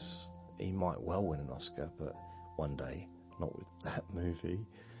Oscars. He might well win an Oscar, but one day, not with that movie,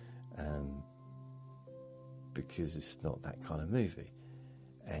 because it's not that kind of movie.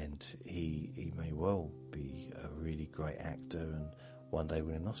 And he may well be a really great actor and one day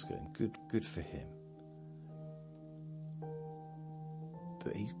win an Oscar, and good for him.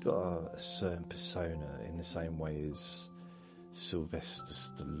 But he's got a certain persona in the same way as Sylvester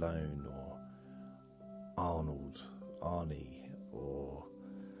Stallone or Arnie, or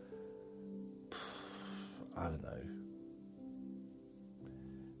I don't know.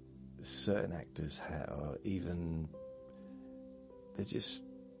 Certain actors are even,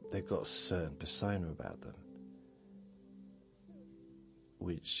 they've got a certain persona about them,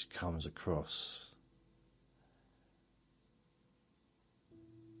 which comes across.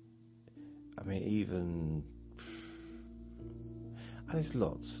 I mean, and there's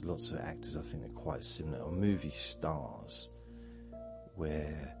lots of actors I think they're quite similar, or movie stars,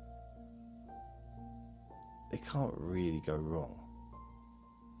 where they can't really go wrong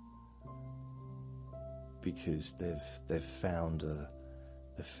because they've found a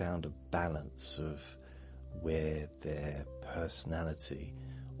balance of where their personality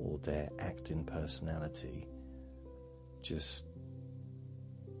or their acting personality just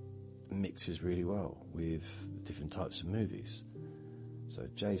mixes really well with different types of movies. So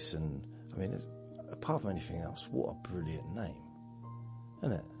Jason, I mean, apart from anything else, what a brilliant name,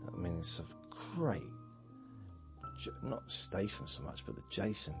 isn't it? I mean, it's a great, not Statham so much, but the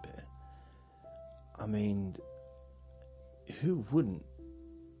Jason bit. I mean, who wouldn't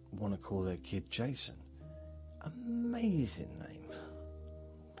want to call their kid Jason? Amazing name.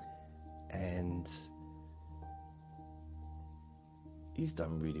 And he's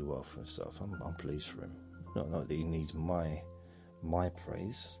done really well for himself. I'm pleased for him. Not that he needs my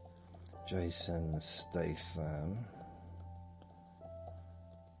praise. Jason Statham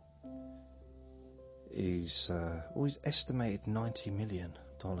is always estimated $90 million.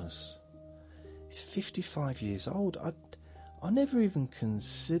 He's 55 years old. I never even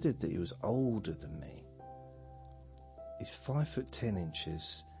considered that he was older than me. He's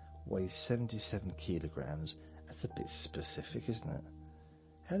 5'10", weighs 77 kilograms. That's a bit specific, isn't it?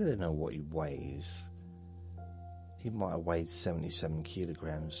 How do they know what he weighs? He might have weighed 77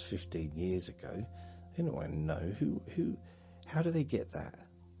 kilograms 15 years ago. They don't want to know who. How do they get that?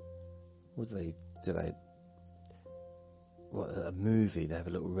 What, a movie? They have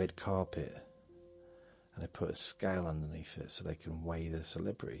a little red carpet and they put a scale underneath it so they can weigh the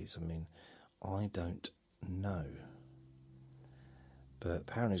celebrities. I mean, I don't know. But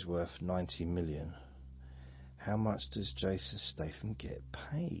apparently he's worth $90 million. How much does Jason Statham get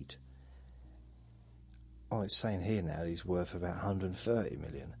paid? Oh, it's saying here now he's worth about $130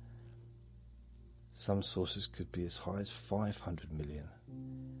 million. Some sources could be as high as $500 million.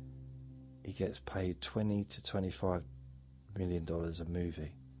 He gets paid $20 to $25 million a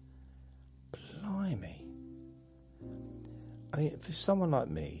movie. Blimey. I mean, for someone like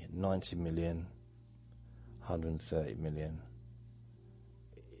me, 90 million, 130 million,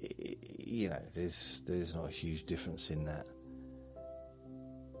 there's not a huge difference in that.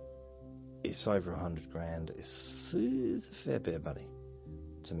 It's over 100 grand. It's a fair bit of money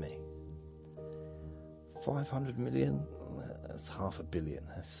to me. 500 million, that's $500 million.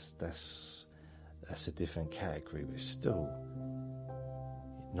 That's a different category, but still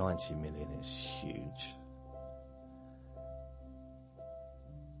 90 million is huge.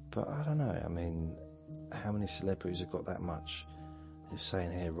 But I don't know, I mean, how many celebrities have got that much? It's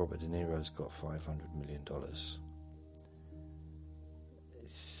saying here Robert De Niro's got $500 million. It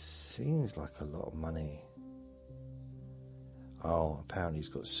seems like a lot of money. Oh, apparently he's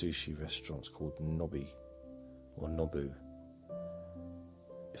got sushi restaurants called Nobu.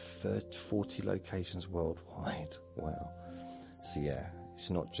 40 locations worldwide. Wow. So yeah,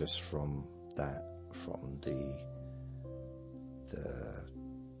 it's not just from the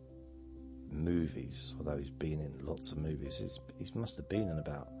movies, although he's been in lots of movies. He must have been in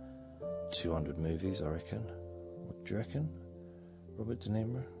about 200 movies, I reckon. What do you reckon? Robert De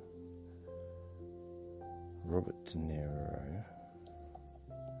Niro.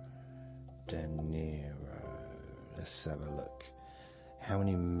 Let's have a look. How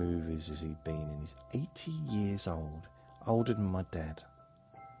many movies has he been in? He's 80 years old. Older than my dad.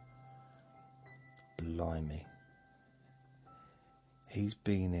 Blimey. He's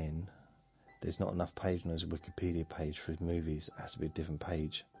been in... There's not enough page on his Wikipedia page for his movies. It has to be a different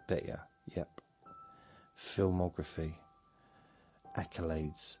page. Bet ya. Yep. Filmography.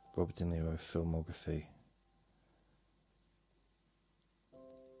 Accolades. Robert De Niro filmography.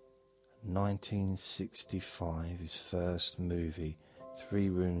 1965, his first movie, 3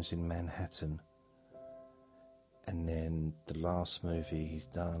 Rooms in Manhattan. And then the last movie he's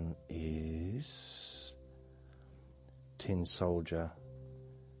done is Tin Soldier,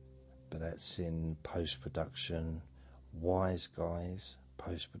 but that's in post-production. Wise Guys,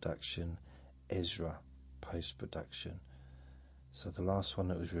 post-production. Ezra, post-production. So the last one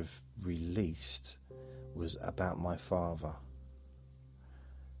that was released was About My Father.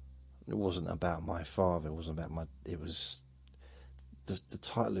 It wasn't about my father. It wasn't about it was the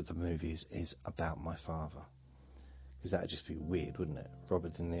title of the movie is About My Father, because that'd just be weird, wouldn't it?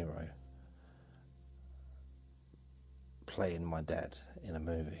 Robert De Niro playing my dad in a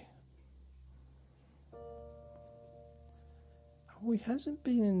movie. Oh, he hasn't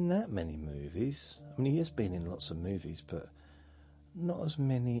been in that many movies. I mean, he has been in lots of movies, but not as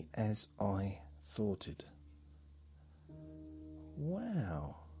many as I thought it.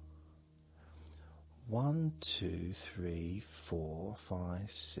 Wow. 1, 2, 3, 4, 5,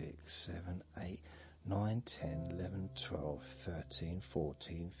 6, 7, 8, 9, 10, 11, 12, 13,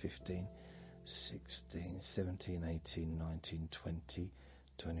 14, 15, 16, 17, 18, 19, 20,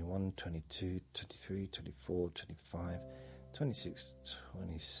 21, 22, 23, 24, 25, 26,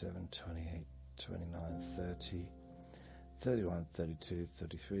 27, 28, 29, 30, 31, 32,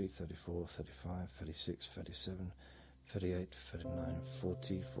 33, 34, 35, 36, 37, 38, 39,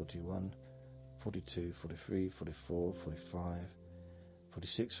 40, 41, 42, 43, 44, 45,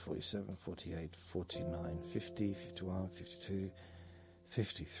 46, 47, 48, 49, 50, 51, 52,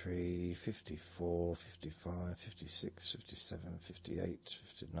 53, 54, 55, 56, 57, 58,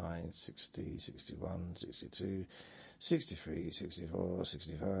 59, 60, 61, 62, 63, 64,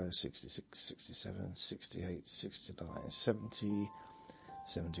 65, 66, 67, 68, 69, 70,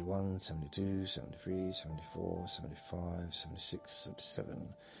 71, 72, 73, 74, 75, 76,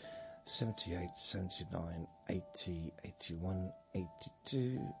 77, 78, 79, 80, 81,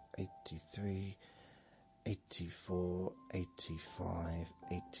 82, 83, 84, 85,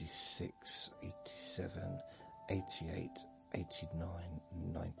 86, 87, 88, 89,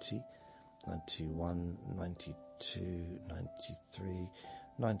 90, 91, 92, 93,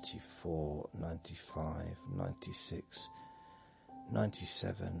 94, 95, 96,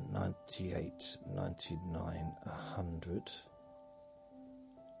 97, 98, 99, 100,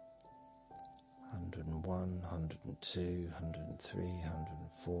 101, 102, 103,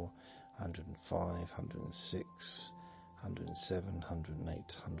 104, 105, 106, 107,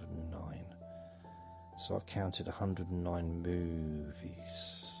 108, 109. So I counted 109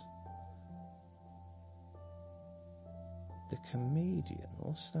 movies. The Comedian,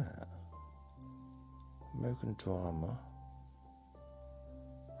 what's that? American drama.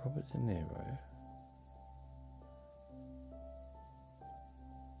 Robert De Niro.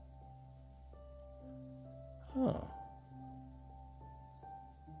 Oh.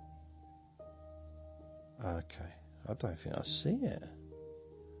 Okay, I don't think I see it.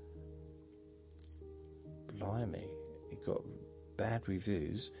 Blimey, it got bad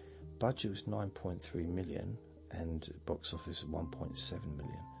reviews. Budget was 9.3 million and box office 1.7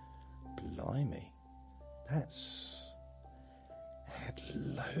 million. Blimey. That's had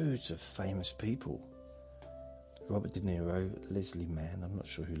loads of famous people. Robert De Niro, Leslie Mann, I'm not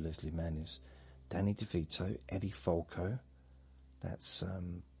sure who Leslie Mann is, Danny DeVito, Eddie Falco, that's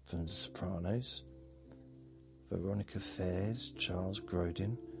from The Sopranos, Veronica Fairs, Charles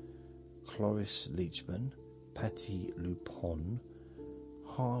Grodin, Cloris Leachman, Patti LuPone,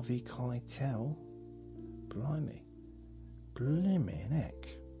 Harvey Keitel, blimey, blimmin'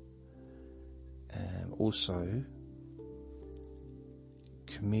 heck. Also,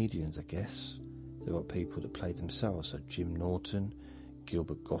 comedians, I guess. There were people that played themselves, so Jim Norton,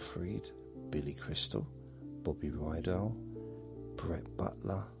 Gilbert Gottfried, Billy Crystal, Bobby Rydell, Brett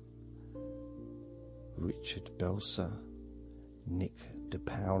Butler, Richard Belzer, Nick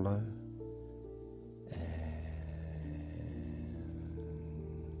DiPaolo,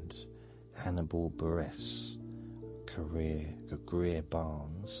 and Hannibal Buress, Greer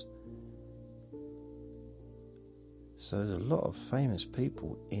Barnes. So there's a lot of famous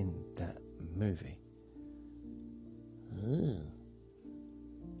people in that movie. Ugh.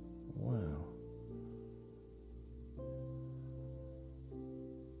 Wow.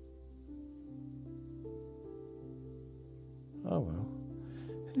 Oh well.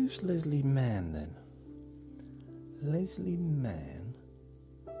 Who's Leslie Mann then? Leslie Mann.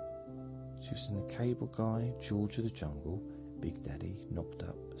 She was in The Cable Guy, George of the Jungle, Big Daddy, Knocked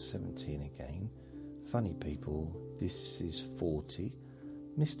Up, 17 Again, Funny People, This Is 40,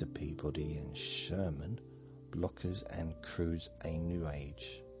 Mr. Peabody and Sherman, Blockers and Crude's A New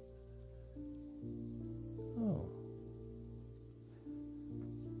Age. Oh.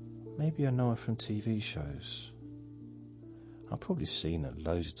 Maybe I know her from TV shows. I've probably seen her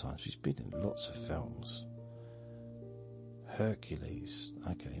loads of times. She's been in lots of films. Hercules.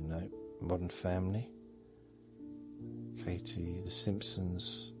 Okay, no. Modern Family. Katie, The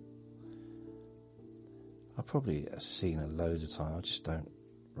Simpsons. I've probably seen her loads of times. I just don't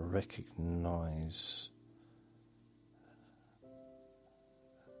recognise.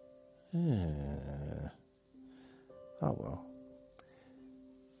 Yeah. Oh well.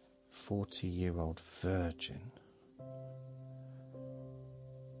 40-year-old virgin.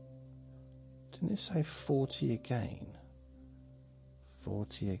 Didn't it say 40 again?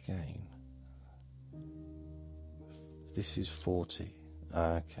 40 again. This is 40.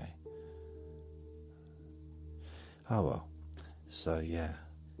 Okay. Oh well. So yeah.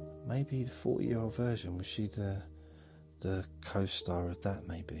 Maybe the 40-year-old version, was she the co-star of that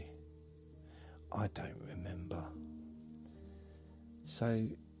maybe? I don't remember. So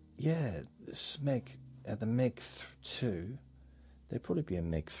yeah, the Meg 2, there'd probably be a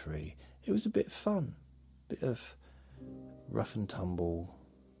Meg 3. It was a bit fun. Bit of rough and tumble,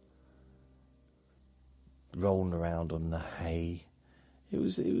 rolling around on the hay. It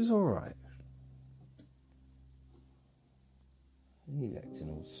was alright. He's acting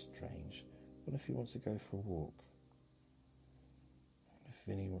all strange. What if he wants to go for a walk? What if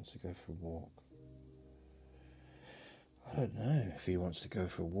Vinny wants to go for a walk? I don't know if he wants to go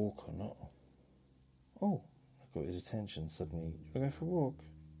for a walk or not. Oh, I've got his attention suddenly. Do you want to go for a walk?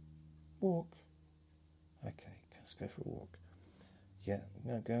 Walk. Okay, let's go for a walk. Yeah, I'm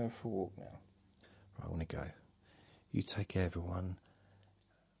going to go for a walk now. Right, I want to go. You take care, everyone.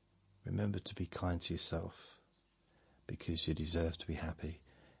 Remember to be kind to yourself, because you deserve to be happy.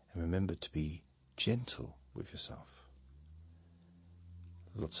 And remember to be gentle with yourself.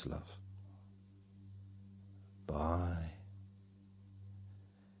 Lots of love. Bye.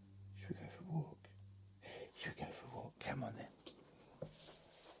 Should we go for a walk? Should we go for a walk? Come on then.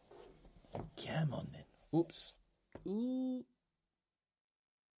 Come on then. Oops. Ooh.